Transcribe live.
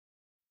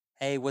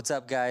Hey, what's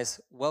up, guys?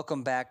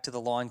 Welcome back to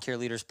the Lawncare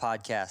Leaders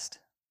Podcast.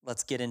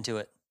 Let's get into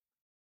it.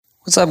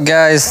 What's up,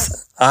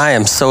 guys? I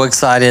am so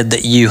excited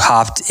that you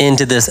hopped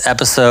into this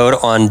episode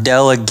on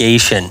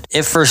delegation.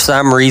 If for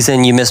some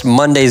reason you missed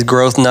Monday's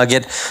growth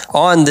nugget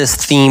on this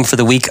theme for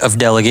the week of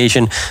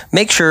delegation,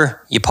 make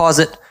sure you pause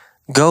it,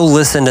 go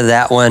listen to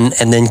that one,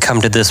 and then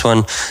come to this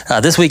one.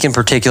 This week in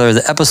particular,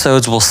 the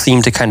episodes will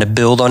seem to kind of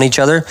build on each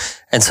other.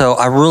 And so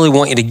I really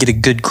want you to get a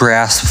good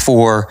grasp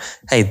for,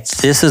 hey,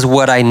 this is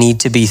what I need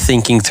to be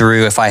thinking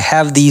through. If I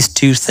have these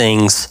two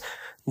things,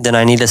 then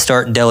I need to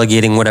start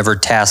delegating whatever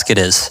task it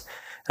is.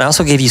 And I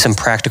also gave you some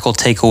practical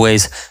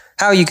takeaways,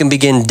 how you can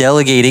begin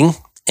delegating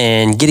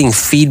and getting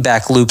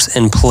feedback loops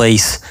in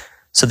place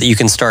so that you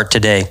can start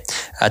today.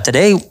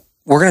 Today,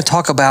 we're going to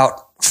talk about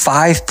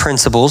 5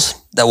 principles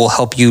that will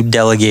help you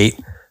delegate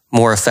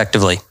more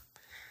effectively.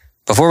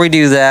 Before we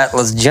do that,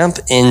 let's jump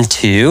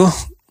into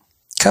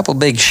a couple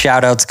big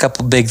shout outs, a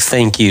couple big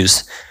thank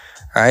yous.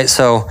 All right.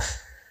 So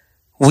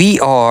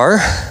we're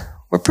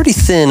pretty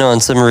thin on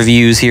some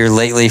reviews here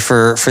lately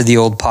for the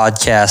old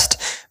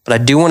podcast, but I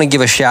do want to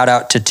give a shout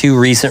out to 2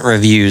 recent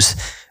reviews.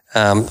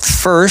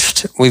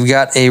 First, we've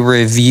got a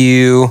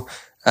review.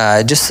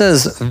 It just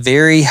says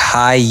very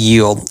high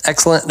yield,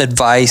 excellent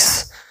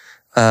advice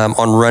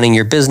on running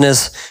your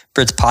business.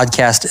 Britt's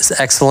podcast is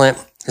excellent.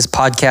 His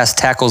podcast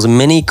tackles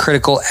many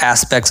critical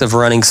aspects of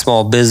running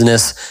small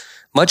business.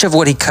 Much of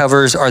what he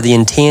covers are the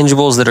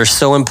intangibles that are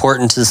so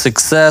important to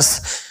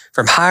success,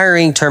 from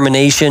hiring,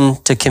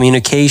 termination, to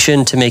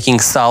communication, to making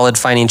solid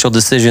financial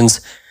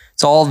decisions.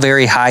 It's all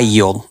very high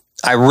yield.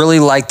 I really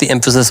like the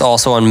emphasis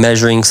also on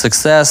measuring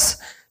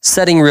success,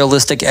 setting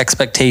realistic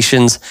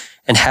expectations,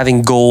 and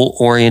having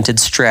goal-oriented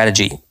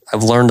strategy.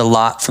 I've learned a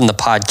lot from the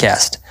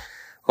podcast.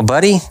 Well,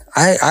 buddy,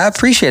 I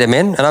appreciate it,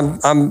 man. And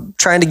I'm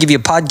trying to give you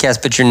a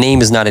podcast, but your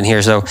name is not in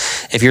here. So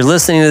if you're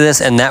listening to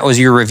this and that was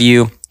your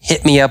review,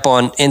 hit me up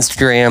on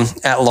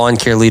Instagram at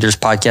Lawncare Leaders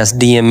Podcast.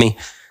 DM me.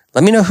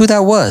 Let me know who that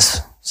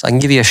was so I can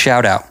give you a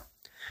shout out.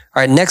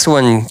 All right, next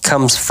one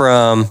comes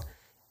from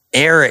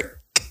Eric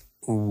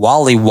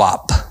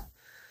Wallywop.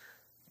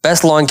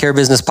 Best lawn care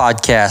business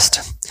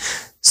podcast.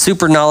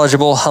 Super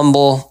knowledgeable,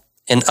 humble,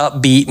 and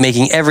upbeat,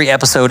 making every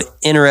episode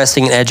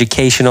interesting and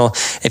educational.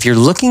 If you're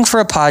looking for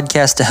a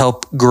podcast to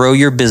help grow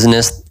your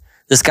business,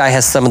 this guy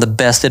has some of the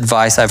best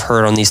advice I've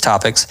heard on these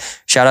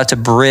topics. Shout out to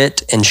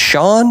Britt and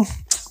Sean.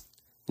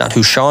 Not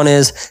who Sean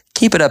is.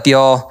 Keep it up,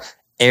 y'all.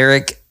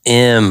 Eric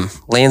M.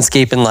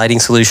 Landscape and Lighting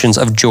Solutions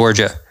of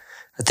Georgia.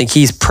 I think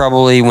he's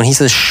probably, when he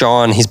says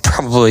Sean, he's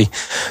probably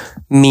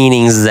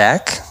meaning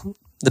Zach,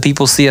 the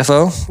People's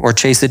CFO, or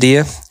Chase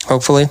Adia,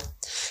 hopefully.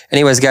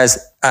 Anyways, guys,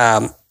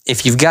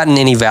 if you've gotten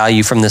any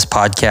value from this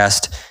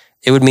podcast,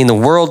 it would mean the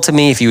world to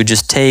me if you would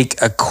just take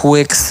a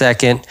quick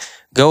second,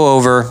 go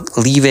over,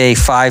 leave a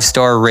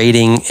 5-star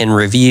rating and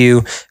review.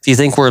 If you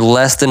think we're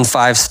less than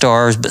 5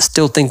 stars, but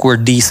still think we're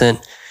decent,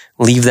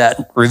 leave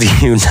that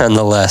review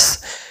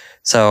nonetheless.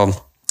 So,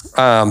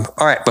 all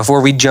right,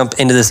 before we jump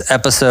into this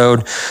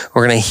episode,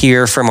 we're going to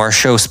hear from our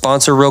show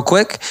sponsor real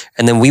quick,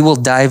 and then we will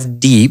dive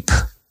deep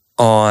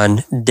on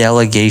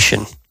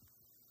delegation.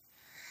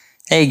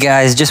 Hey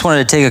guys, just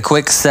wanted to take a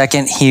quick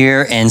second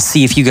here and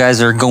see if you guys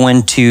are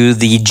going to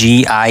the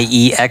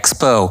GIE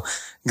Expo,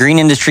 Green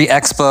Industry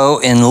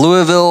Expo in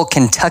Louisville,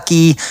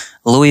 Kentucky,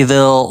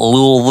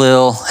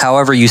 Louisville,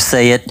 however you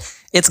say it.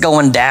 It's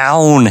going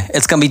down.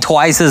 It's going to be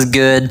twice as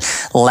good.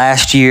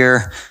 Last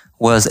year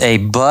was a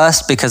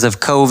bust because of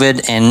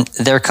COVID, and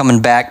they're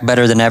coming back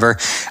better than ever.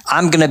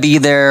 I'm going to be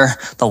there.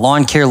 The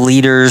lawn care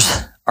leaders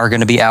are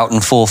going to be out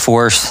in full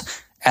force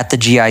at the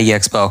GIE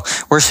Expo.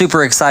 We're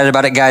super excited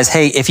about it, guys.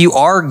 Hey, if you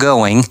are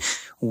going,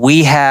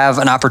 we have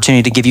an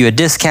opportunity to give you a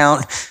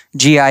discount.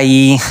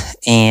 GIE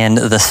and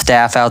the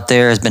staff out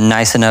there has been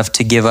nice enough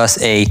to give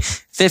us a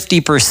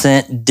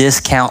 50%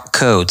 discount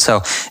code.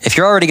 So if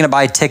you're already going to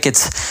buy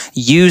tickets,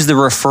 use the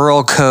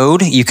referral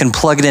code. You can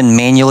plug it in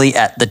manually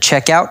at the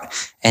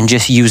checkout and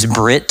just use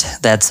BRITT.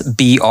 That's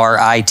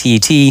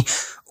BRITT.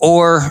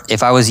 Or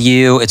if I was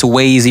you, it's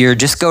way easier.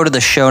 Just go to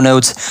the show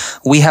notes.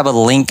 We have a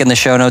link in the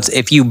show notes.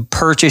 If you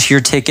purchase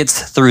your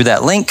tickets through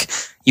that link,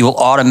 you will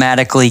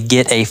automatically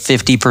get a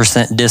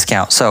 50%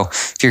 discount. So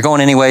if you're going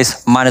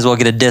anyways, might as well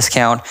get a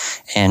discount.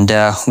 And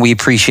we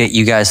appreciate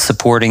you guys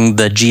supporting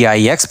the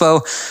GIE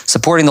Expo,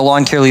 supporting the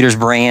Lawn Care Leaders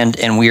brand.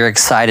 And we are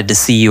excited to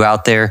see you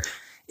out there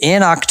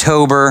in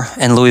October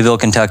in Louisville,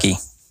 Kentucky.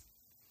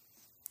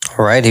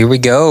 All right, here we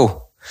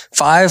go.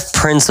 5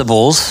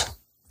 principles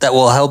that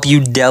will help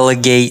you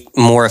delegate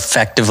more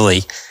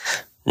effectively.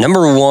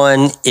 Number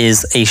 1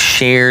 is a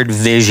shared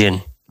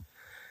vision.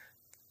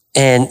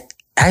 And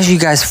as you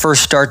guys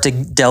first start to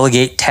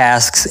delegate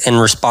tasks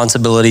and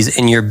responsibilities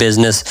in your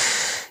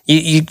business,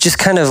 you just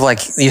kind of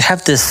like, you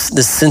have this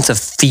sense of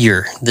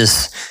fear,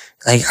 this,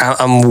 like,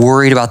 I'm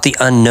worried about the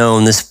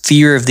unknown, this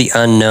fear of the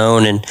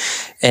unknown.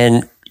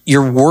 And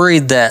you're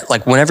worried that,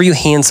 like, whenever you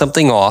hand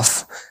something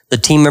off, the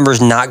team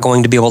member's not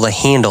going to be able to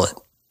handle it.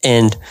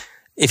 And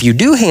if you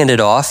do hand it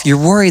off, you're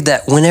worried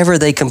that whenever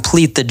they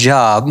complete the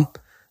job,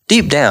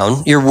 deep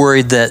down, you're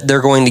worried that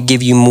they're going to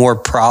give you more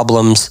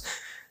problems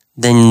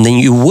than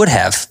you would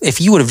have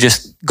if you would have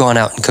just gone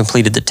out and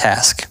completed the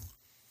task.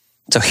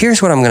 So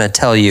here's what I'm going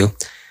to tell you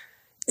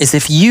is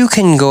if you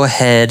can go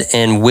ahead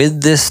and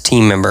with this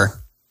team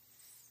member,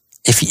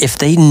 if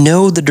they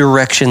know the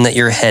direction that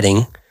you're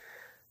heading,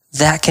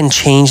 that can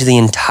change the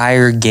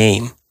entire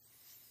game.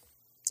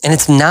 And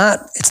it's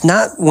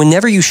not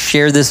whenever you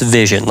share this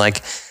vision,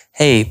 like,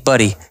 hey,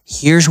 buddy,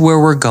 here's where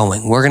we're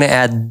going. We're going to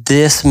add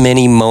this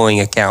many mowing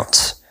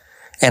accounts.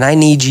 And I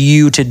need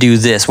you to do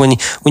this. When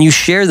you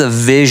share the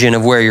vision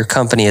of where your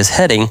company is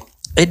heading,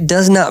 it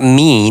does not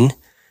mean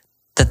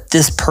that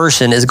this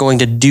person is going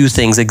to do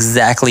things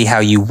exactly how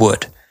you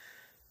would.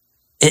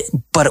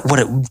 But what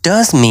it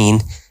does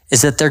mean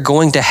is that they're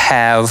going to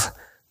have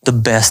the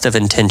best of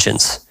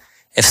intentions.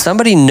 If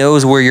somebody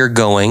knows where you're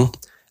going,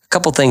 a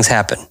couple things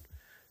happen.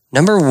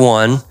 Number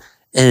one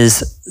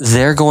is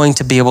they're going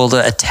to be able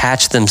to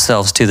attach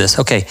themselves to this.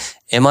 Okay,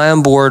 am I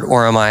on board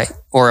or am I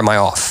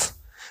off?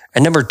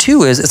 And number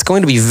two is it's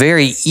going to be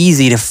very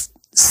easy to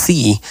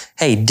see,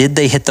 hey, did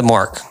they hit the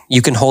mark?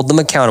 You can hold them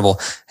accountable.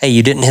 Hey,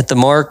 you didn't hit the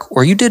mark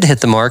or you did hit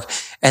the mark.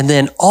 And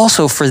then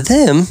also for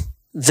them,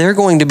 they're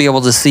going to be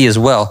able to see as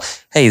well,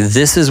 hey,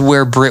 this is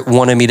where Britt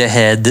wanted me to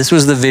head. This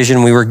was the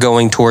vision we were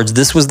going towards.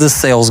 This was the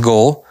sales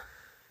goal.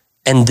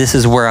 And this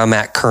is where I'm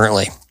at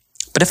currently.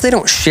 But if they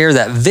don't share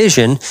that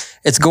vision,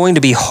 it's going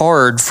to be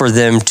hard for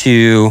them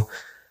to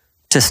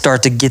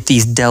start to get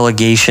these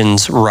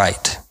delegations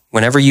right.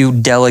 Whenever you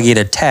delegate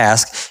a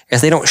task,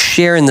 if they don't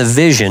share in the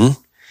vision,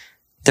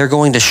 they're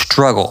going to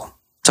struggle.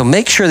 So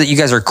make sure that you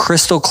guys are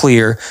crystal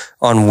clear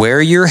on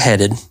where you're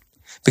headed,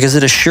 because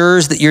it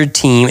assures that your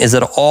team is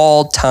at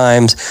all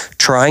times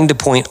trying to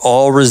point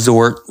all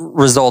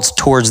results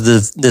towards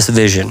this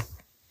vision.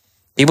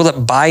 People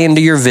that buy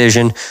into your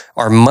vision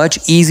are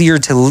much easier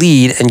to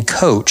lead and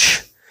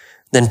coach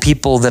than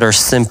people that are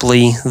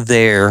simply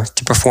there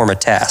to perform a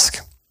task.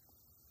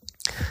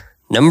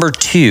 Number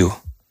two,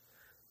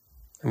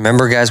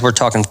 remember guys, we're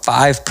talking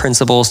 5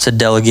 principles to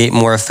delegate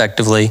more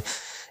effectively,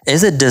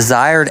 is a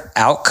desired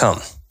outcome.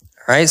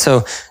 All right,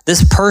 so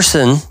this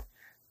person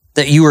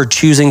that you are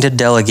choosing to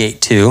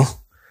delegate to,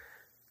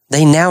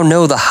 they now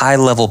know the high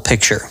level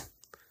picture.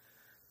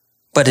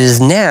 But it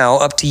is now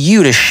up to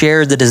you to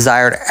share the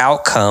desired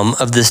outcome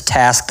of this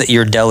task that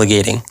you're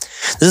delegating.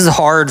 This is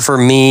hard for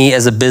me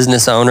as a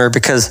business owner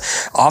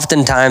because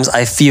oftentimes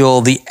I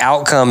feel the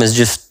outcome is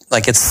just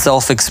like it's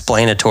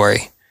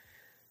self-explanatory.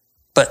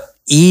 But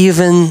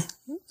even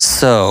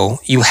so,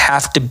 you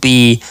have to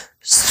be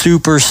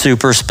super,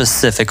 super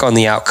specific on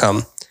the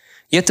outcome.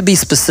 You have to be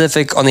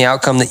specific on the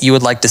outcome that you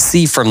would like to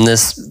see from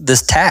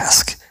this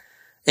task.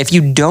 If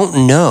you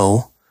don't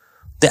know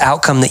the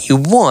outcome that you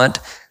want,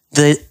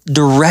 the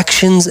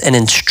directions and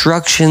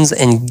instructions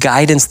and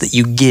guidance that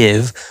you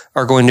give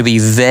are going to be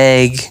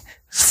vague,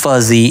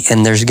 fuzzy,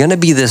 and there's going to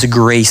be this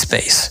gray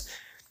space.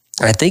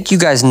 And I think you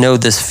guys know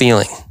this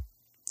feeling.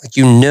 Like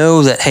you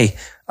know that, hey,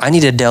 I need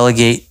to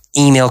delegate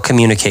email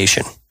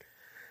communication.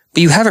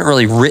 But you haven't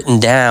really written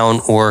down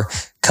or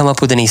come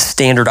up with any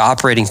standard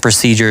operating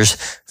procedures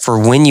for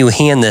when you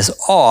hand this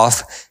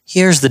off,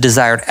 here's the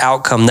desired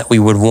outcome that we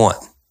would want.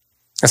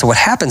 And so what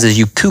happens is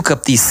you cook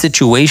up these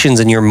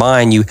situations in your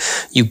mind,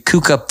 you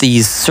cook up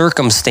these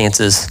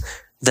circumstances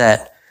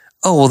that,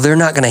 oh, well, they're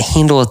not going to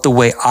handle it the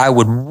way I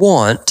would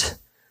want,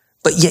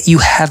 but yet you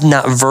have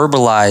not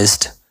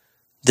verbalized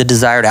the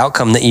desired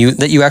outcome that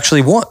you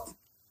actually want.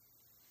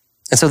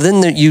 And so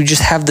then you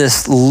just have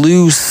this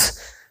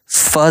loose,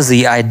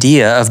 fuzzy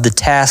idea of the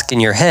task in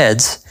your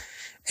heads,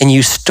 and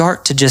you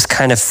start to just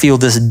kind of feel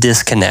this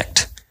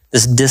disconnect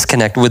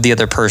with the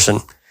other person.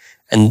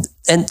 And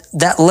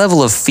that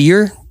level of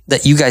fear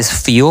that you guys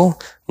feel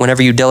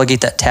whenever you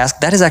delegate that task,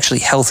 that is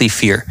actually healthy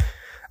fear.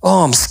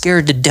 Oh, I'm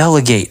scared to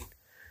delegate.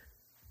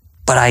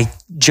 But I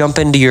jump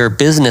into your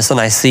business and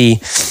I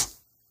see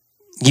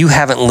you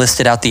haven't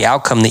listed out the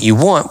outcome that you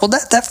want. Well,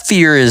 that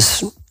fear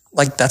is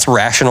like, that's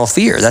rational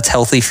fear. That's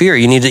healthy fear.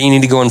 You need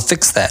to go and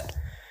fix that.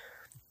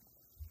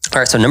 All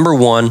right, so number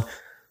one,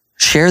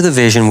 share the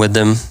vision with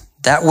them.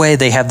 That way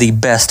they have the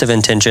best of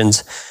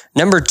intentions.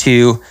 Number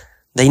two,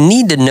 they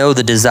need to know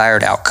the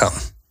desired outcome.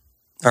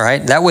 All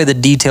right, that way the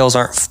details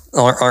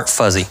aren't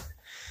fuzzy.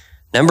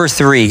 Number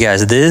three,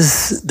 guys,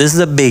 this is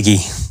a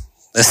biggie.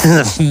 This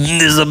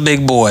is a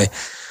big boy.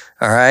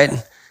 All right,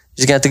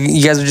 you guys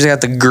just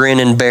got to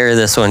grin and bear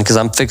this one because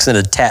I'm fixing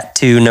to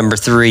tattoo number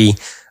 3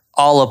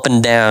 all up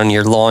and down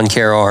your lawn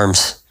care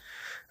arms.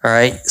 All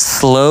right,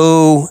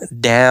 slow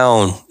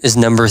down is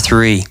number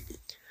 3.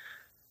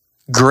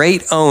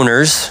 Great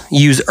owners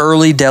use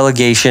early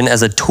delegation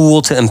as a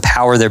tool to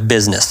empower their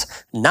business,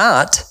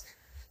 not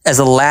as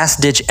a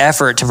last-ditch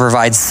effort to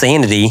provide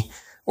sanity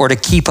or to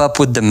keep up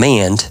with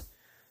demand,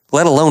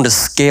 let alone to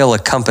scale a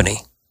company.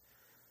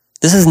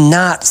 This is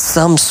not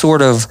some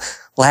sort of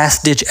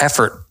last-ditch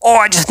effort. Oh,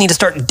 I just need to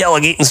start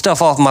delegating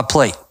stuff off my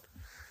plate.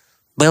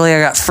 Billy, I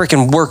got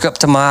freaking work up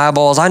to my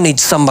eyeballs. I need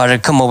somebody to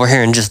come over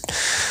here and just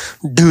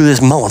do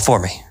this mowing for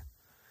me.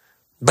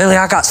 Billy,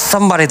 I got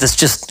somebody that's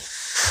just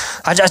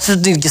I just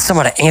need to get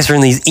somebody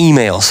answering these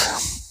emails.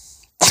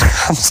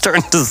 I'm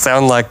starting to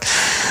sound like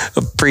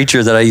a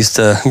preacher that I used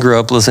to grow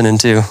up listening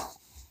to.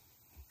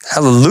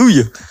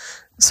 Hallelujah.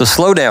 So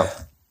slow down.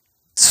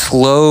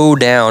 Slow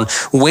down.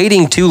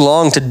 Waiting too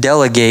long to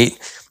delegate.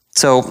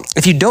 So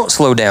if you don't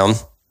slow down,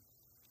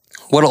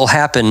 what will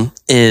happen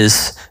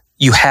is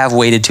you have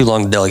waited too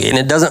long to delegate, and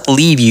it doesn't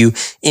leave you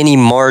any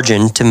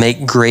margin to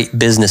make great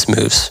business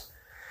moves.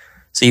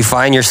 So you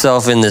find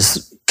yourself in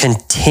this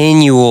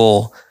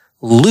continual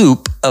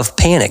loop of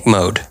panic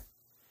mode.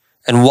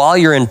 And while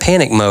you're in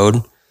panic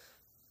mode,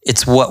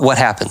 it's what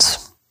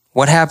happens?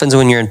 What happens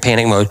when you're in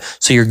panic mode?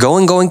 So you're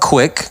going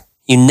quick.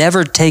 You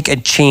never take a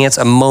chance,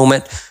 a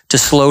moment to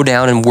slow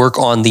down and work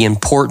on the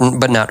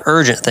important but not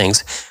urgent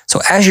things. So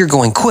as you're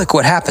going quick,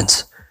 what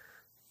happens?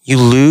 You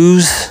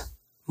lose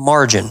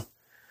margin.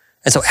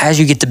 And so as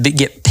you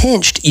get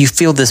pinched, you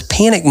feel this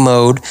panic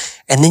mode,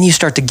 and then you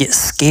start to get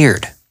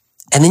scared.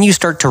 And then you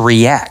start to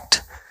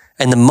react.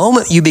 And the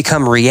moment you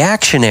become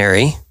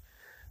reactionary,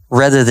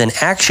 rather than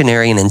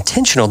actionary and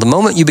intentional, the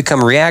moment you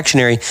become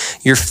reactionary,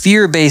 your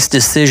fear-based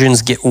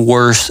decisions get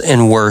worse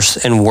and worse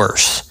and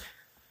worse.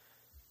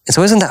 And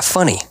so isn't that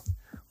funny?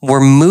 We're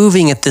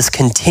moving at this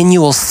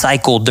continual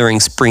cycle during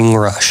spring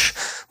rush.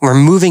 We're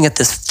moving at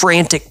this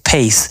frantic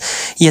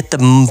pace, yet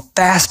the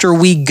faster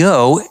we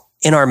go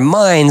in our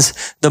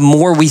minds, the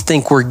more we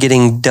think we're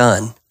getting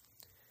done.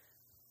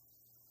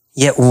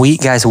 Yet we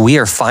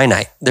are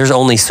finite. There's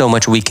only so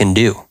much we can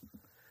do.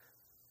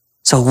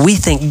 So we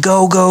think,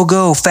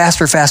 go,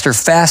 faster, faster,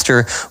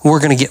 faster. We're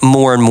going to get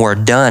more and more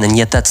done. And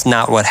yet that's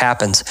not what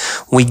happens.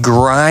 We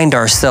grind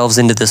ourselves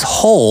into this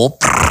hole.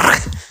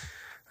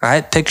 All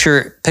right.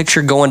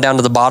 Picture going down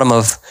to the bottom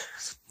of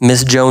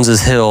Miss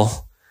Jones's Hill,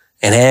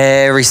 and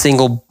every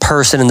single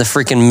person in the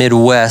freaking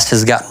Midwest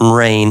has gotten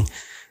rain,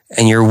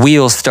 and your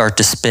wheels start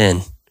to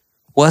spin.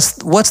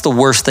 What's the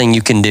worst thing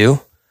you can do?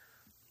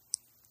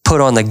 Put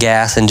on the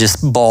gas and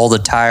just ball the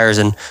tires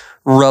and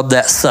rub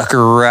that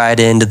sucker right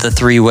into the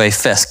three-way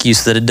fescue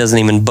so that it doesn't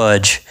even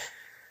budge.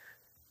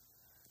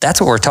 That's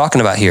what we're talking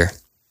about here.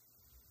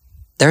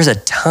 There's a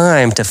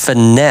time to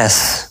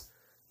finesse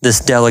this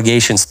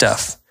delegation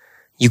stuff.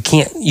 You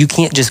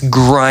can't just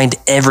grind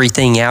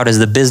everything out as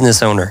the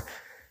business owner,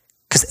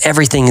 because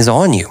everything is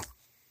on you.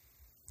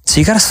 So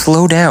you got to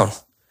slow down.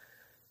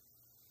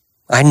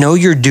 I know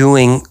you're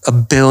doing a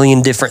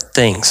billion different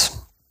things,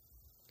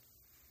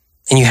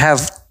 and you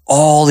have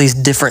all these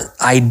different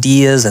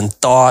ideas and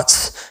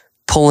thoughts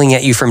pulling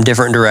at you from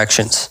different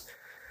directions.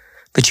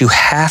 But you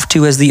have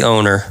to, as the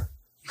owner,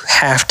 you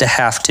have to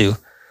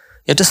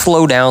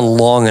slow down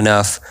long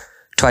enough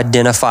to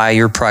identify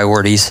your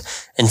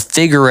priorities and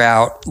figure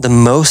out the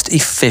most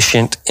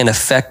efficient and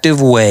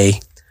effective way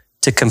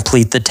to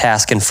complete the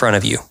task in front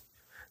of you.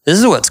 This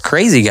is what's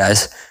crazy,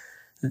 guys.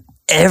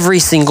 Every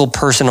single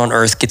person on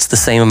earth gets the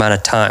same amount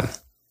of time.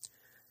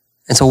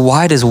 And so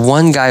why does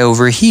one guy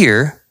over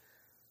here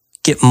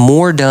get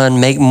more done,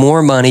 make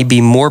more money,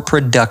 be more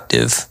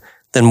productive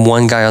than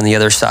one guy on the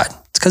other side?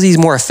 It's because he's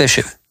more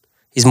efficient.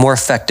 He's more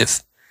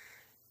effective.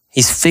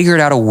 He's figured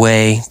out a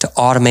way to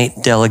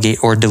automate,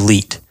 delegate, or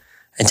delete.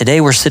 And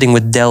today we're sitting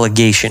with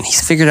delegation.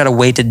 He's figured out a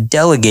way to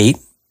delegate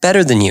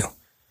better than you.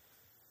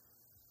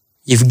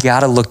 You've got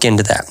to look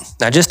into that.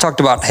 Now, I just talked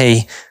about,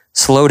 hey,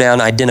 slow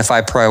down,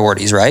 identify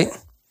priorities, right?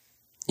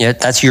 Yeah,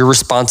 that's your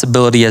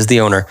responsibility as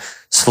the owner.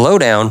 Slow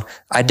down,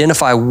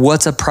 identify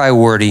what's a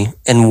priority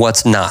and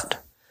what's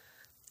not.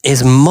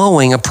 Is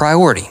mowing a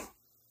priority?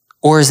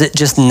 Or is it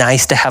just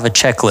nice to have a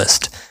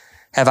checklist?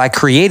 Have I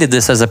created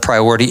this as a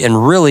priority,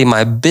 and really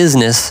my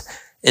business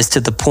is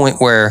to the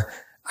point where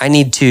I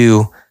need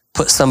to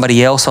put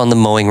somebody else on the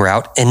mowing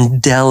route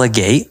and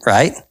delegate,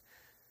 right?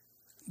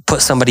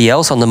 Put somebody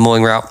else on the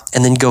mowing route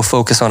and then go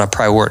focus on a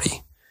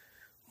priority.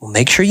 Well,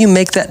 make sure you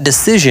make that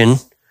decision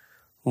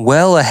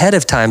well ahead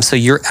of time so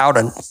you're out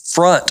in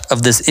front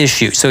of this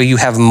issue, so you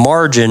have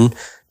margin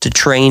to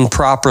train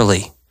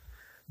properly,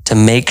 to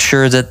make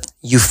sure that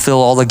you fill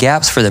all the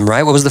gaps for them,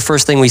 right? What was the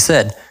first thing we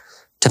said?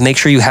 To make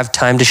sure you have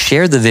time to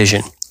share the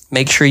vision.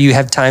 Make sure you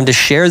have time to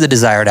share the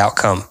desired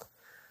outcome.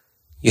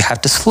 You have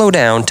to slow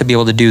down to be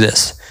able to do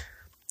this.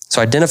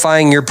 So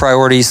identifying your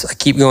priorities, I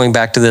keep going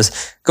back to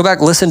this. Go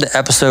back, listen to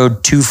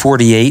episode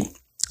 248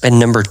 and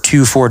number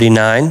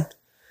 249,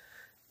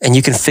 and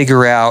you can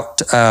figure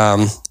out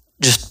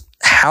just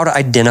how to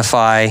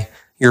identify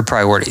your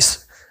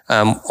priorities.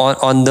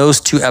 On those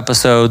two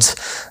episodes,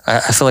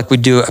 I feel like we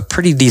do a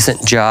pretty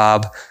decent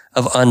job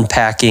of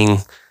unpacking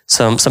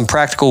some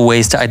practical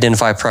ways to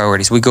identify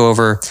priorities. We go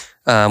over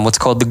what's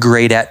called the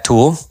great at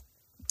tool.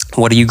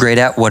 What are you great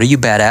at? What are you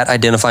bad at?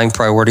 Identifying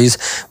priorities.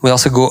 We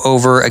also go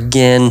over,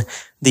 again,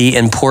 the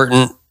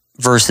important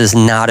versus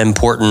not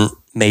important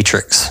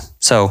matrix.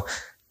 So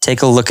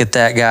take a look at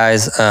that,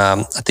 guys.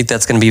 I think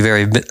that's going to be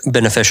very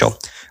beneficial.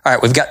 All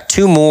right, we've got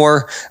two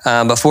more.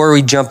 Before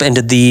we jump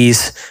into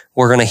these,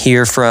 we're going to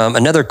hear from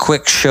another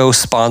quick show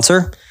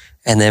sponsor,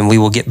 and then we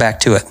will get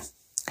back to it.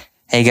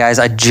 Hey guys,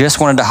 I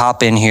just wanted to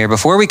hop in here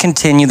before we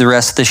continue the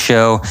rest of the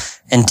show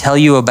and tell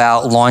you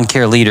about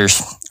Lawncare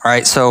Leaders. All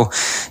right, so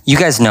you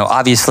guys know,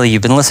 obviously,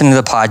 you've been listening to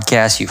the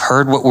podcast, you've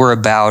heard what we're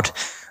about,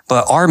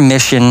 but our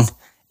mission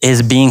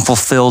is being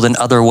fulfilled in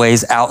other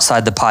ways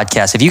outside the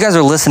podcast. If you guys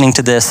are listening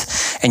to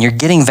this and you're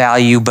getting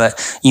value,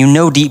 but you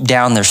know deep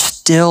down there's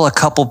still a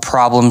couple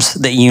problems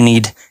that you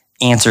need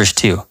answers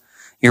to.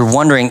 You're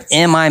wondering,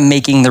 am I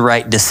making the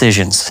right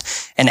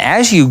decisions? And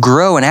as you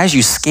grow and as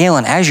you scale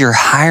and as you're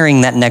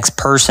hiring that next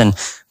person,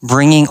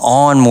 bringing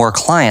on more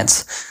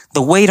clients,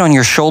 the weight on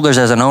your shoulders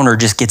as an owner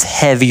just gets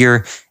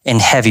heavier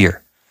and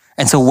heavier.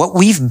 And so what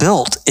we've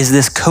built is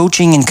this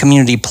coaching and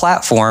community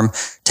platform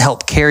to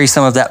help carry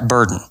some of that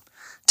burden,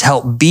 to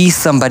help be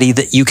somebody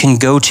that you can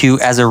go to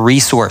as a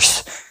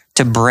resource,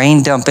 to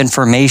brain dump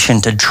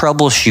information, to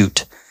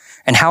troubleshoot.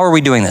 And how are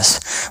we doing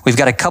this? We've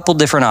got a couple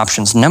different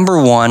options.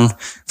 Number one,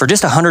 for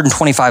just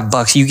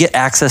 $125, you get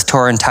access to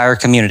our entire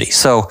community.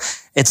 So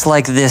it's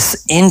like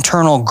this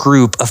internal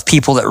group of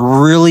people that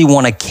really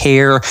want to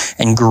care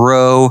and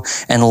grow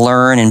and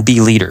learn and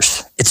be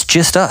leaders. It's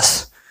just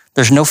us.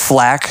 There's no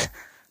flack.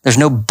 There's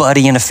no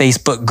buddy in a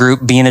Facebook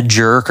group being a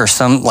jerk or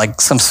some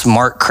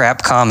smart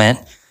crap comment.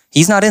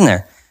 He's not in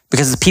there.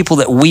 Because it's people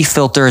that we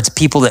filter, it's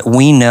people that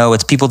we know,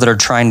 it's people that are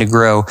trying to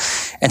grow.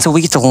 And so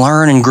we get to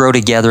learn and grow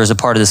together as a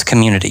part of this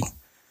community.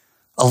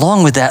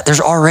 Along with that, there's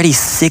already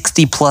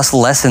 60 plus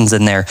lessons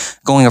in there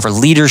going over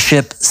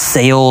leadership,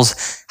 sales,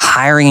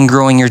 hiring and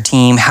growing your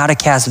team, how to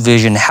cast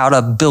vision, how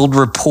to build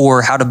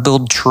rapport, how to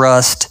build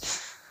trust.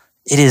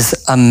 It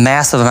is a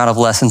massive amount of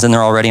lessons in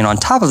there already. And on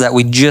top of that,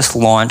 we just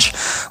launched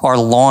our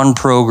lawn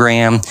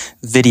program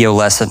video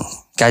lesson.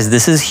 Guys,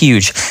 this is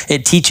huge.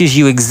 It teaches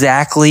you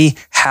exactly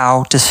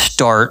how to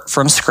start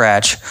from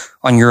scratch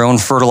on your own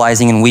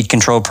fertilizing and weed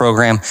control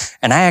program.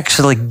 And I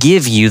actually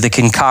give you the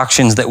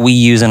concoctions that we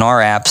use in our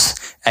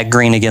apps at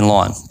Green Again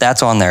Lawn.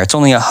 That's on there. It's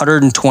only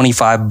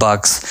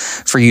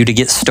 $125 for you to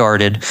get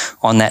started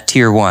on that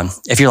tier one.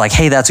 If you're like,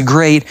 hey, that's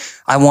great,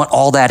 I want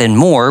all that and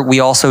more, we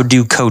also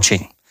do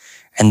coaching.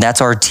 And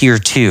that's our tier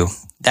two.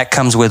 That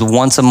comes with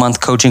once a month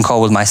coaching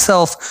call with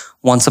myself,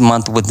 once a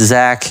month with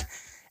Zach.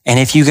 And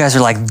if you guys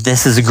are like,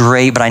 this is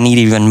great, but I need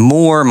even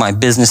more, my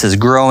business is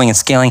growing and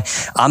scaling,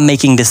 I'm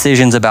making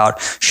decisions about,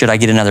 should I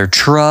get another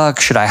truck?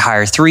 Should I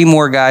hire 3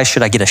 more guys?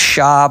 Should I get a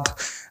shop?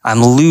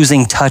 I'm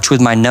losing touch with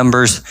my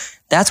numbers.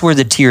 That's where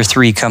the tier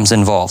 3 comes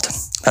involved.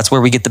 That's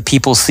where we get the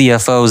people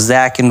CFO,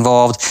 Zach,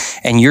 involved,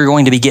 and you're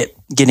going to be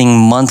getting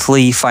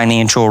monthly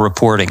financial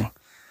reporting.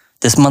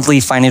 This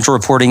monthly financial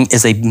reporting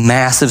is a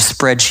massive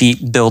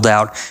spreadsheet build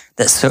out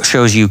that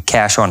shows you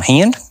cash on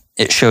hand.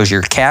 It shows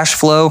your cash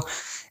flow.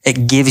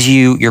 It gives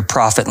you your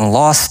profit and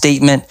loss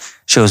statement,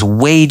 shows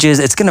wages.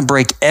 It's going to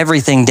break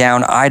everything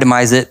down,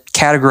 itemize it,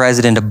 categorize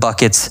it into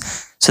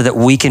buckets so that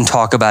we can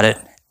talk about it.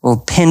 We'll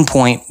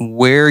pinpoint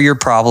where your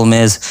problem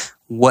is,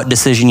 what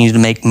decision you need to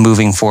make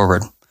moving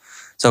forward.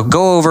 So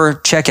go over,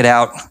 check it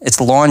out. It's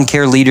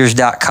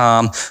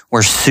lawncareleaders.com.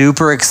 We're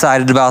super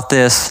excited about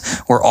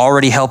this. We're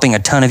already helping a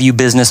ton of you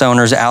business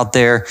owners out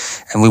there,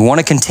 and we want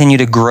to continue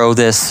to grow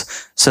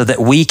this so that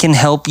we can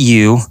help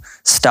you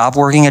stop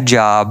working a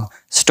job,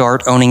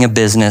 start owning a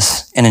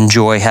business, and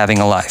enjoy having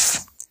a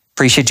life.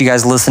 Appreciate you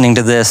guys listening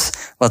to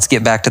this. Let's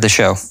get back to the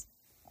show.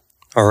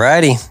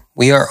 Alrighty,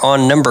 we are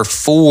on number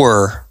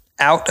 4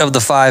 out of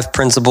the 5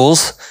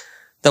 principles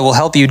that will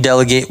help you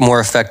delegate more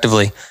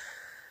effectively.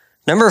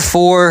 Number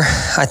 4,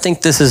 I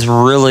think this is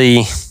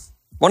really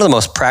one of the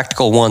most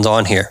practical ones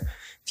on here.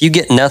 If you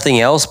get nothing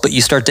else, but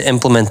you start to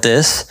implement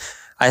this,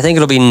 I think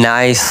it'll be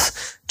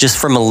nice just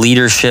from a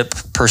leadership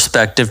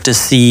perspective to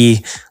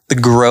see the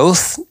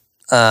growth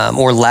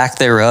or lack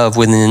thereof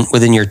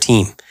within your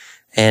team.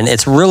 And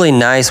it's really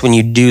nice when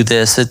you do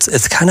this.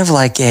 It's kind of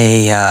like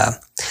I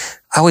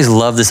always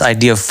love this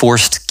idea of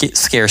forced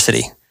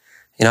scarcity.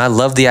 You know, I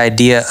love the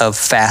idea of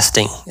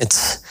fasting.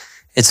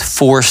 It's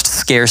forced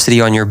scarcity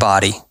on your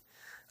body.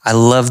 I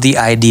love the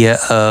idea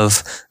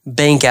of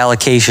bank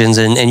allocations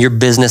and your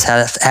business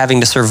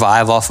having to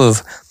survive off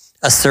of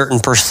a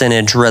certain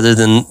percentage rather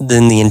than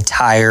the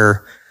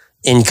entire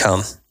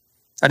income.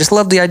 I just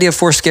love the idea of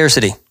forced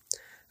scarcity.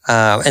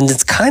 And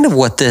it's kind of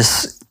what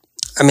this,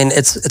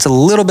 it's a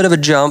little bit of a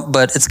jump,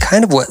 but it's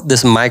kind of what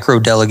this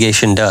micro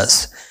delegation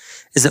does,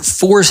 is it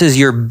forces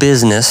your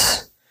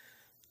business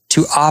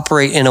to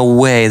operate in a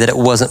way that it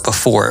wasn't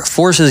before. It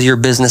forces your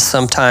business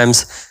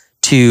sometimes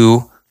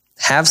to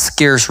have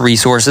scarce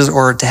resources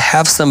or to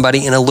have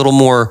somebody in a little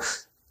more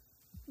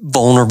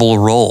vulnerable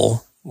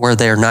role where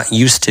they're not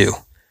used to.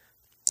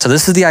 So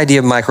this is the idea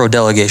of micro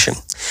delegation.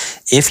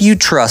 If you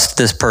trust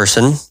this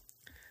person,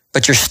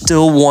 but you're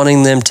still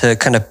wanting them to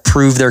kind of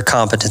prove their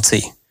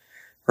competency,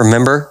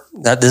 remember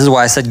that this is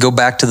why I said go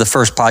back to the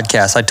first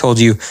podcast. I told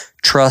you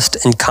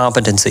trust and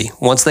competency.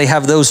 Once they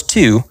have those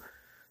two,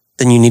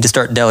 then you need to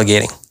start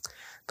delegating.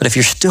 But if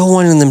you're still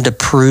wanting them to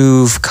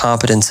prove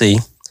competency,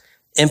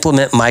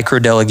 implement micro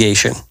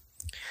delegation.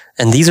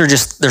 And these are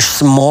they're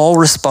small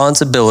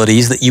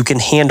responsibilities that you can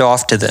hand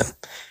off to them.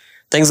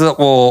 Things that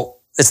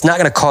it's not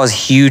going to cause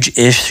huge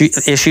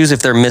issues if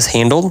they're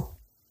mishandled,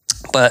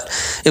 but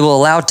it will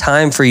allow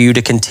time for you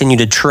to continue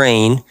to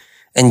train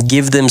and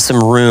give them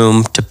some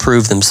room to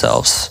prove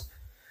themselves.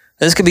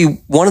 This could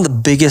be one of the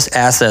biggest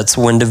assets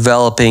when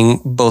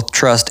developing both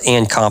trust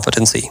and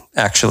competency,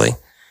 actually.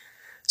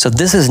 So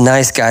this is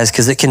nice, guys,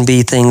 because it can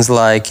be things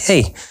like,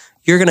 hey,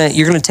 you're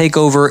gonna take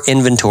over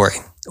inventory,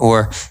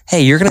 or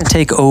hey, you're gonna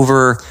take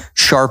over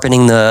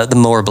sharpening the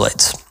mower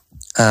blades,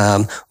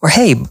 or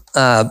hey,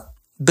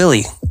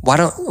 Billy,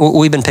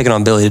 we've been picking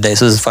on Billy today,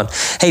 so this is fun.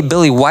 Hey,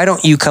 Billy, why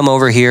don't you come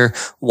over here,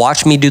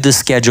 watch me do the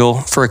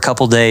schedule for a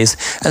couple days,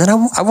 and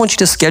then I want you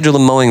to schedule the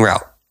mowing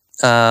route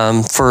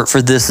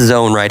for this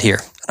zone right here.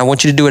 I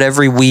want you to do it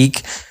every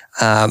week.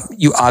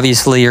 You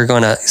obviously are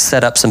going to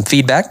set up some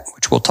feedback,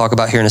 which we'll talk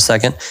about here in a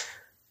second,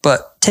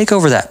 but take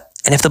over that.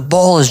 And if the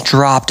ball is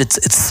dropped,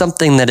 it's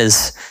something that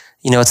is,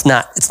 it's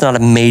not a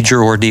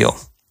major ordeal.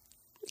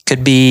 It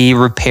could be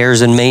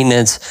repairs and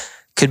maintenance,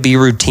 could be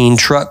routine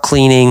truck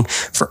cleaning.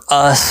 For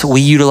us,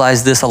 we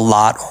utilize this a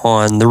lot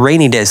on the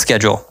rainy day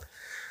schedule.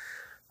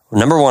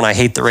 Number one, I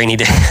hate the rainy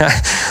day.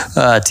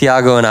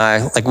 Tiago and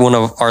I, like, one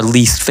of our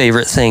least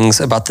favorite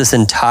things about this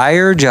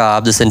entire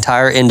job, this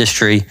entire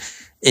industry,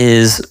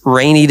 is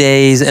rainy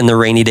days and the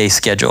rainy day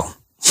schedule.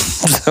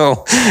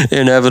 So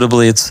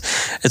inevitably,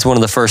 it's one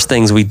of the first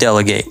things we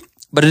delegate.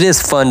 But it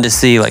is fun to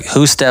see, like,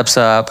 who steps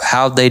up,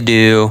 how'd they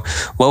do,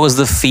 what was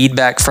the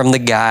feedback from the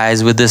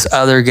guys with this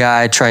other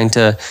guy trying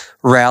to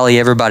rally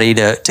everybody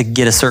to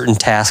get a certain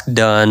task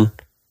done.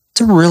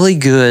 It's a really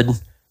good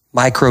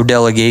micro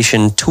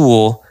delegation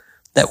tool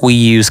that we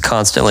use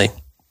constantly.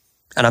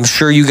 And I'm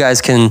sure you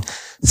guys can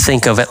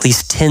think of at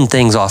least 10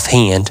 things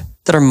offhand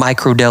that are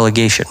micro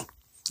delegation.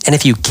 And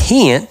if you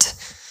can't,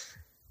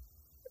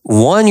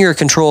 one, you're a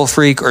control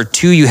freak, or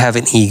two, you have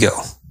an ego.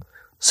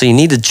 So you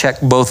need to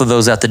check both of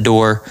those at the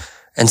door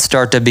and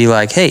start to be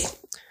like, hey,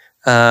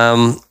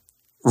 run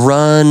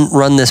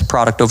this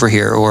product over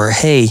here, or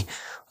hey,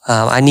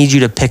 I need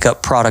you to pick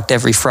up product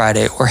every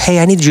Friday, or hey,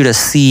 I need you to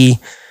see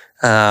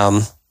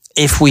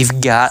if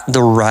we've got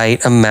the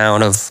right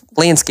amount of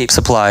landscape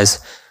supplies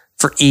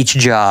for each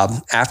job.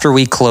 After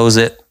we close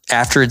it,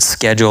 after it's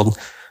scheduled,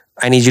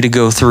 I need you to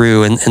go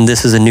through, and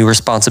this is a new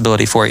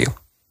responsibility for you.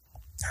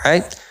 All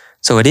right?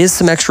 So it is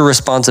some extra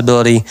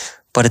responsibility,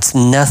 but it's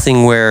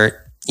nothing where,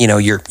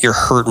 you're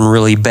hurting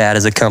really bad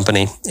as a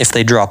company if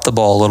they drop the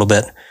ball a little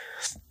bit.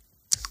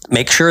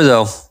 Make sure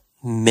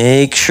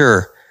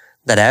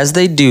that as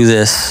they do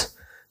this,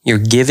 you're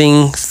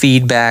giving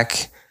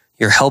feedback,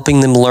 you're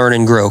helping them learn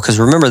and grow. Because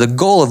remember, the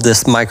goal of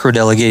this micro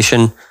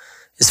delegation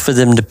is for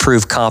them to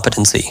prove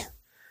competency.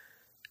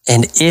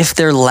 And if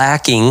they're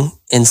lacking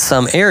in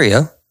some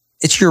area,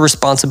 it's your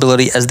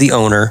responsibility as the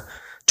owner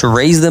to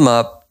raise them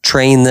up,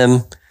 train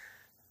them,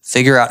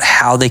 figure out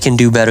how they can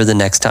do better the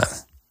next time.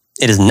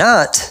 It is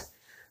not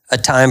a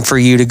time for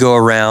you to go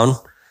around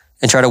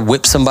and try to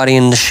whip somebody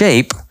into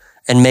shape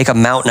and make a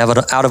mountain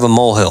out of a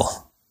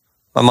molehill.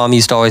 My mom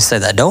used to always say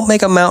that. Don't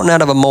make a mountain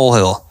out of a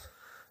molehill.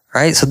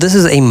 Right? So this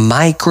is a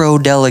micro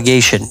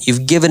delegation.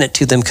 You've given it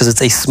to them because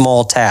it's a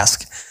small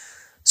task.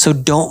 So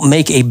don't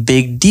make a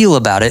big deal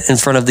about it in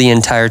front of the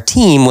entire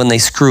team when they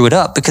screw it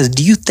up, because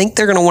do you think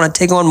they're going to want to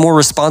take on more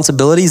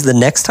responsibilities the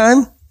next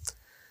time?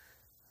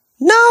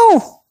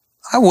 No,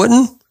 I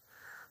wouldn't.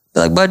 Be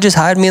like, bud, just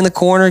hide me in the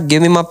corner.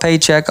 Give me my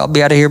paycheck. I'll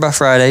be out of here by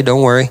Friday.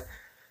 Don't worry.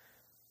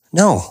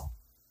 No.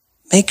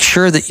 Make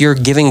sure that you're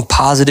giving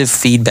positive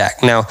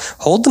feedback. Now,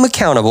 hold them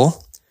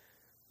accountable,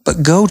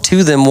 but go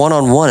to them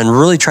one-on-one and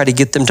really try to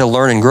get them to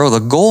learn and grow. The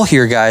goal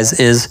here, guys,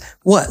 is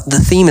what? The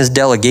theme is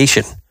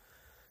delegation.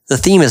 The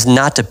theme is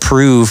not to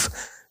prove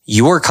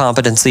your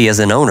competency as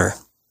an owner.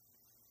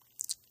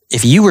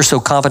 If you were so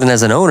competent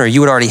as an owner, you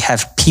would already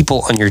have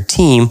people on your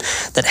team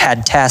that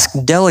had tasks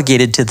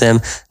delegated to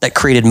them that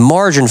created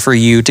margin for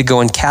you to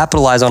go and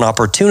capitalize on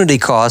opportunity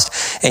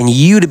cost, and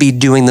you to be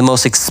doing the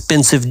most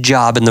expensive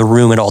job in the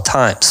room at all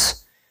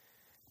times.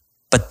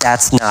 But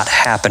that's not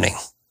happening.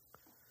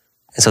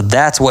 And so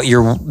that's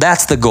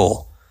the goal.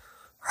 All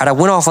right, I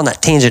went off on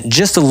that tangent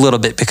just a little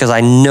bit because I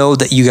know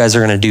that you guys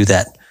are going to do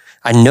that.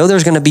 I know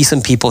there's going to be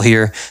some people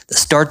here that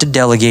start to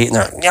delegate and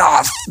they're like,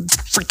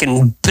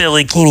 freaking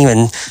Billy can't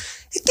even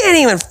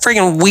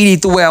freaking weed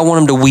eat the way I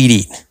want him to weed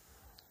eat.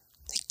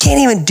 He can't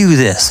even do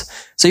this.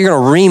 So you're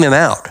going to ream him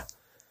out.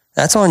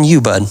 That's on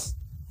you, bud.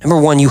 Number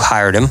one, you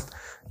hired him.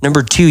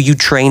 Number two, you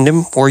trained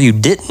him, or you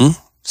didn't.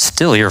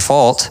 Still your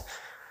fault.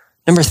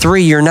 Number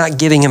three, you're not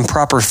giving him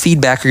proper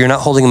feedback, or you're not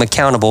holding him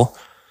accountable.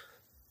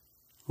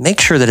 Make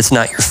sure that it's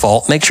not your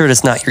fault. Make sure that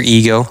it's not your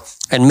ego.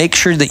 And make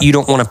sure that you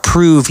don't want to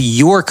prove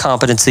your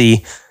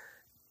competency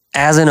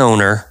as an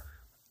owner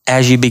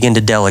as you begin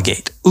to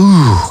delegate.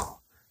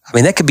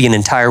 That could be an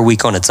entire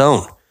week on its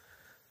own.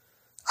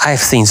 I've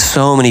seen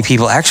so many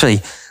people.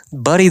 Actually,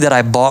 buddy that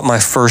I bought my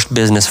first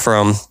business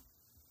from,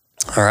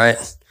 all right,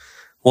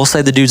 we'll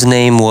say the dude's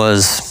name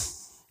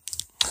was,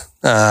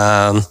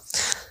 dude's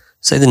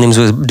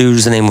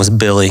name was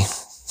Billy.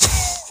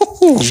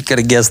 You could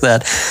have guessed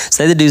that.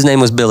 Say the dude's name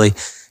was Billy.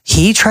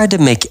 He tried to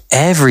make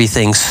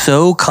everything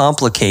so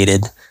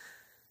complicated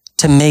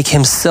to make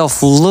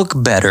himself look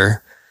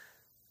better,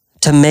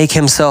 to make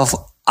himself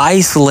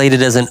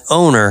isolated as an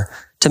owner,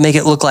 to make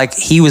it look like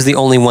he was the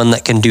only one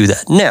that can do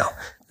that. Now,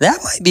 that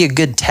might be a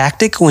good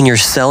tactic when you're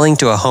selling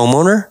to a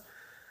homeowner.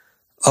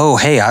 Oh,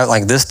 hey, I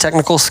like this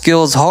technical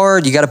skill is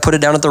hard. You got to put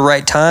it down at the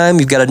right time.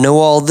 You've got to know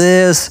all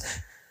this.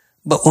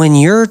 But when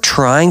you're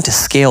trying to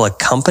scale a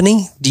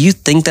company, do you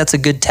think that's a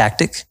good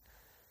tactic?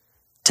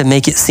 To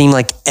make it seem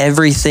like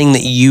everything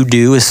that you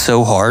do is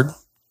so hard?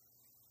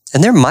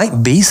 And there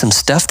might be some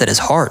stuff that is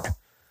hard.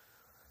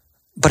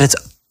 But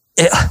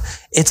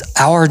it's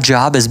our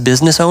job as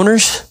business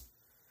owners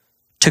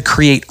to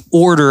create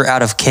order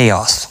out of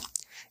chaos.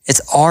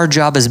 It's our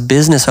job as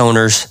business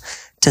owners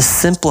to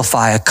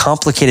simplify a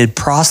complicated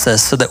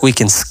process so that we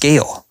can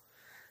scale.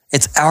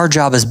 It's our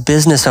job as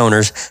business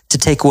owners to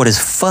take what is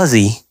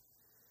fuzzy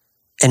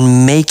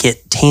and make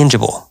it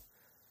tangible.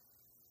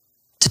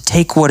 To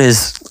take what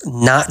is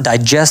not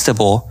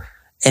digestible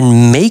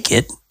and make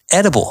it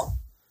edible.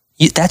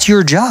 That's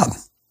your job.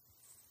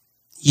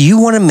 You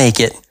want to make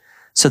it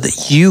so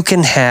that you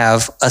can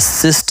have a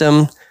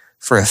system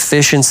for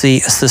efficiency,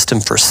 a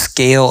system for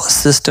scale, a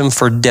system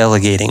for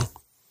delegating.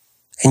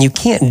 And you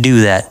can't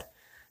do that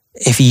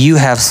if you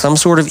have some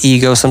sort of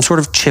ego, some sort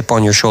of chip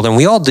on your shoulder. And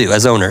we all do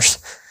as owners.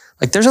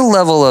 Like there's a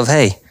level of,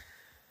 hey,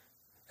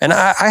 and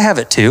I have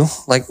it too.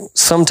 Like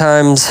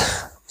sometimes,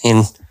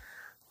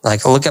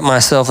 like I look at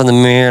myself in the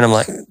mirror and I'm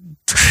like,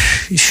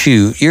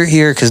 shoot, you're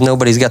here because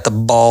nobody's got the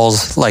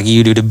balls like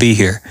you do to be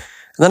here.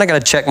 And then I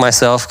got to check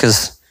myself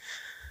because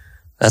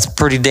that's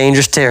pretty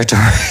dangerous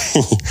territory.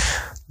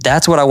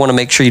 That's what I want to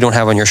make sure you don't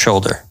have on your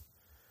shoulder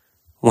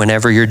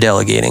whenever you're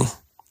delegating,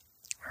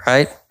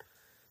 right?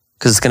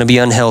 Because it's going to be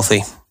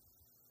unhealthy.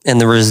 And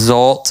the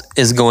result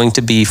is going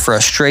to be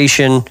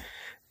frustration.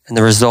 And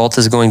the result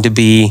is going to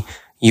be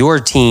your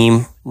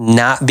team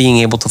not being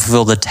able to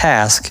fulfill the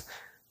task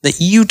that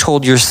you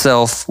told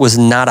yourself was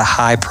not a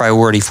high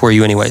priority for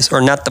you anyways, or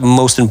not the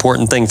most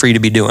important thing for you to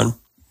be doing.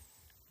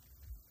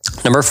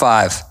 Number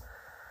 5,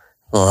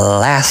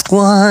 last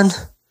one,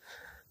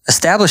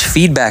 establish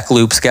feedback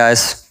loops,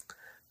 guys.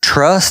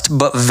 Trust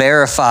but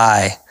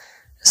verify.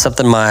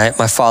 Something my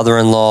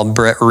father-in-law,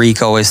 Brett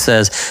Reek, always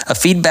says. A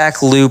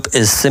feedback loop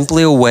is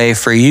simply a way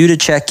for you to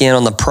check in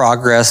on the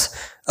progress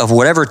of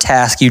whatever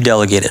task you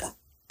delegated.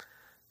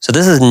 So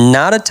this is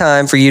not a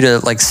time for you to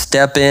like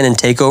step in and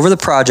take over the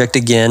project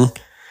again,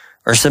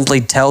 or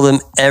simply tell them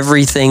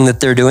everything that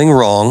they're doing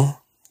wrong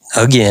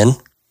again.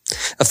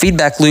 A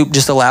feedback loop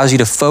just allows you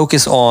to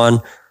focus on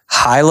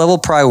high-level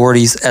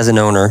priorities as an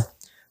owner,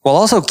 while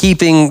also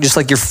keeping just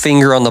like your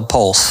finger on the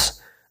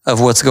pulse of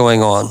what's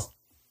going on,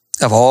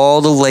 of all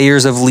the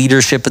layers of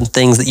leadership and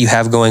things that you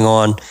have going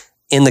on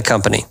in the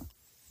company.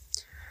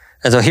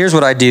 And so here's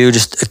what I do,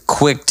 just a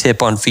quick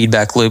tip on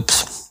feedback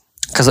loops.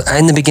 Because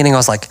in the beginning I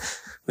was like,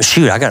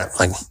 shoot, I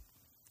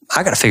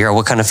gotta figure out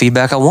what kind of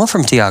feedback I want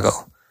from Tiago.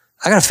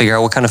 I gotta figure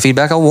out what kind of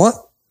feedback I want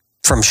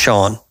from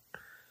Sean.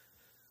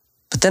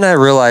 But then I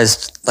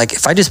realized, like,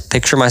 if I just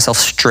picture myself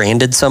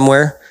stranded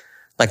somewhere,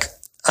 like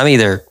I'm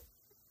either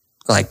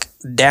like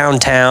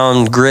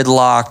downtown,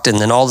 gridlocked, and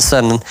then all of a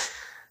sudden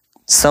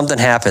something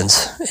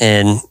happens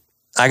and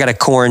I got to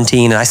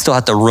quarantine and I still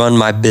have to run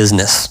my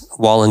business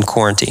while in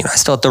quarantine. I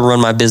still have to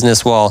run my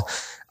business while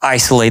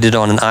isolated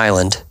on an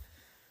island.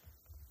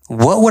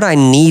 What would I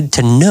need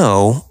to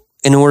know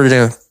in order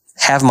to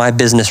have my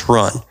business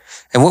run?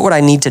 And what would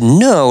I need to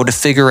know to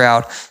figure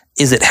out,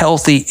 is it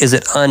healthy? Is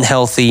it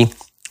unhealthy?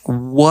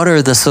 What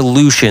are the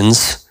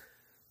solutions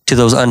to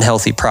those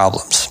unhealthy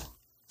problems?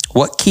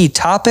 What key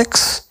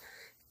topics,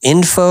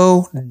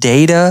 info,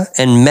 data,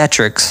 and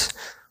metrics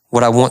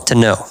would I want to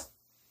know?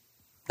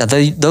 Now,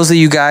 those of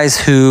you guys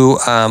who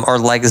are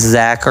like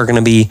Zach are going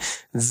to be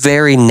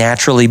very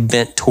naturally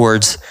bent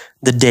towards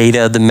the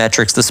data, the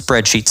metrics, the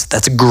spreadsheets.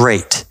 That's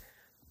great.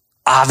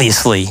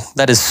 Obviously,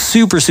 that is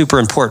super, super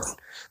important.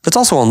 But it's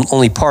also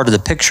only part of the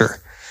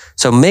picture.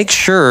 So make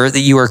sure that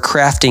you are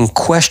crafting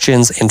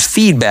questions and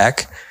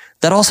feedback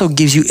that also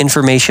gives you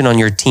information on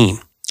your team.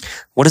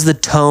 What is the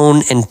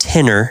tone and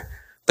tenor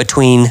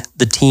between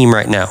the team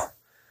right now?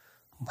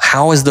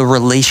 How is the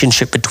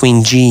relationship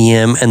between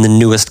GM and the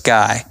newest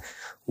guy?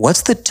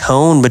 What's the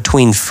tone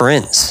between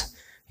friends?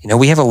 You know,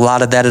 we have a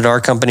lot of that at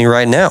our company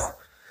right now.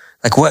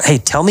 Like what? Hey,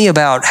 tell me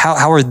about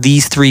how are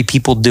these 3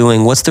 people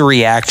doing? What's the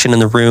reaction in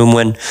the room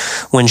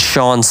when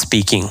Sean's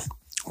speaking?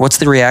 What's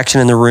the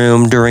reaction in the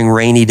room during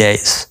rainy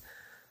days?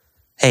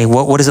 Hey,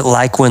 what is it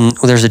like when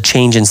there's a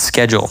change in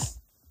schedule?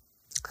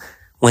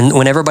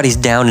 When everybody's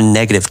down and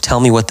negative, tell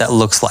me what that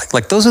looks like.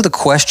 Like those are the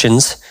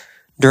questions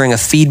during a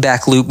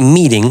feedback loop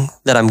meeting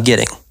that I'm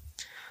getting.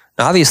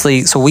 Now,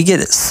 obviously, so we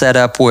get it set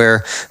up where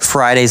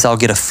Fridays I'll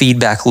get a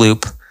feedback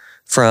loop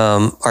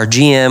from our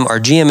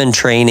GM in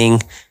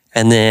training,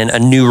 and then a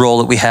new role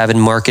that we have in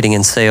marketing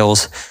and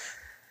sales.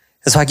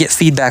 And so I get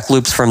feedback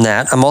loops from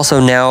that. I'm also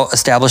now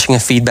establishing a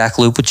feedback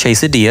loop with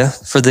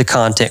Chasedia for the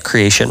content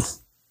creation.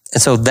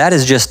 And so that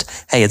is just,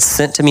 hey, it's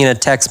sent to me in a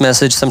text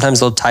message.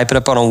 Sometimes they'll type it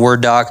up on a Word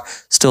doc,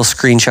 still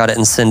screenshot it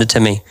and send it to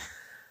me.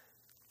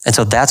 And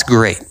so that's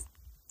great.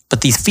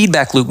 But these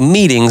feedback loop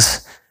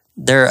meetings,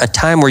 they're a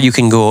time where you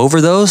can go over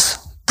those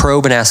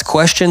probe and ask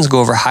questions, go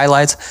over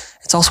highlights.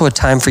 It's also a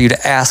time for you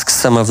to ask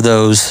some of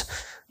those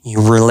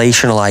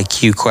relational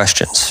IQ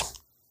questions.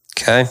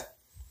 Okay?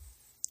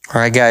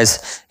 All right,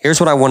 guys, here's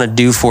what I want to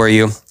do for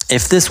you.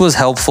 If this was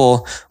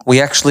helpful,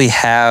 we actually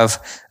have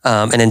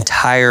an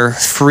entire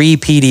free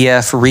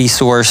PDF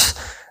resource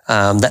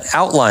that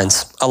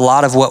outlines a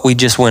lot of what we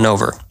just went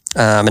over.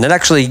 And it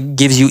actually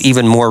gives you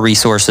even more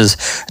resources.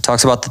 It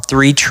talks about the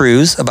 3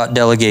 truths about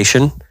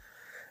delegation.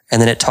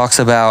 And then it talks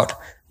about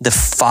the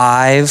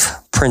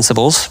 5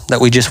 principles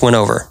that we just went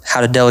over,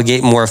 how to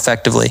delegate more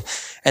effectively.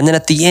 And then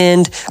at the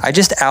end, I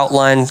just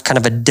outlined kind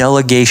of a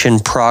delegation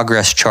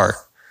progress chart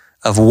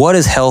of what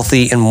is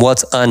healthy and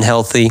what's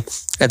unhealthy.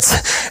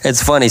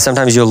 It's funny.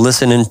 Sometimes you'll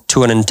listen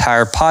to an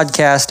entire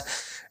podcast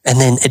and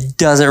then it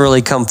doesn't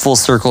really come full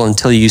circle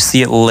until you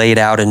see it laid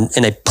out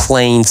in a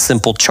plain,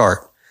 simple chart.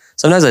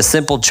 Sometimes a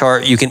simple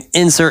chart, you can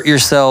insert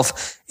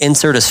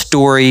a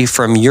story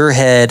from your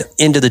head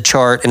into the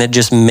chart, and it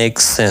just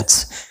makes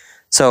sense.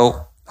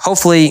 So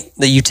hopefully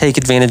that you take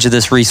advantage of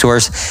this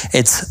resource.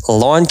 It's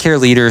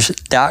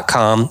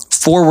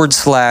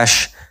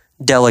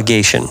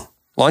lawncareleaders.com/delegation.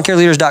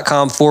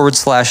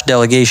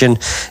 lawncareleaders.com/delegation.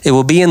 It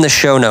will be in the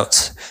show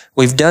notes.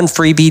 We've done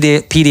free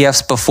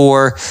PDFs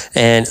before,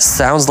 and it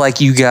sounds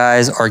like you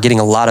guys are getting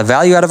a lot of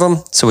value out of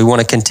them. So we want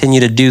to continue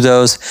to do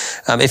those.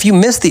 If you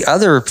missed the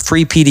other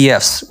free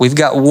PDFs, we've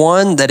got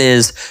one that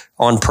is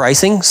on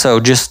pricing. So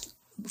just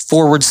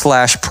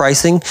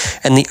 /pricing.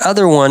 And the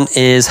other one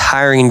is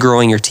hiring and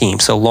growing your team.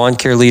 So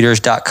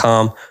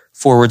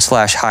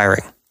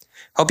lawncareleaders.com/hiring.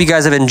 Hope you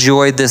guys have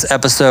enjoyed this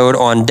episode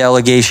on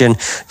delegation.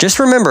 Just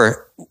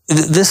remember,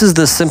 this is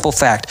the simple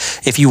fact.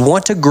 If you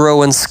want to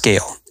grow and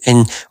scale,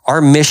 and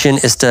our mission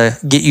is to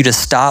get you to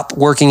stop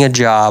working a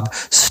job,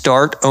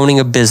 start owning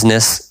a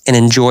business, and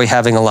enjoy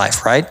having a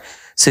life, right?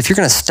 So if you're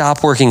going to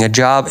stop working a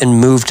job and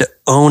move to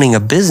owning a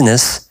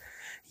business,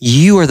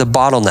 you are the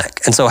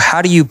bottleneck. And so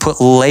how do you put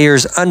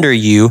layers under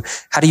you?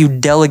 How do you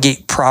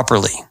delegate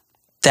properly?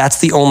 That's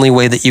the only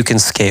way that you can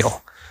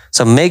scale.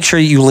 So make sure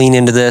you lean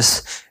into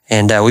this.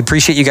 And we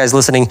appreciate you guys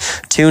listening.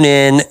 Tune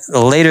in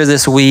later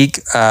this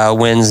week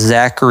when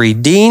Zachary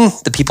Dean,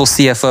 the People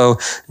CFO,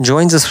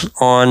 joins us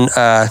on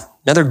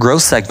another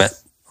growth segment,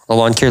 the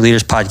Lawn Care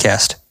Leaders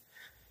Podcast.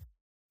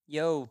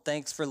 Yo,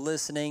 thanks for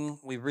listening.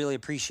 We really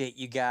appreciate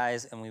you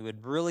guys, and we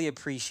would really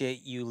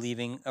appreciate you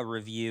leaving a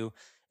review.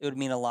 It would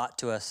mean a lot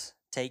to us.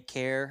 Take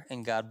care,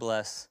 and God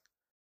bless.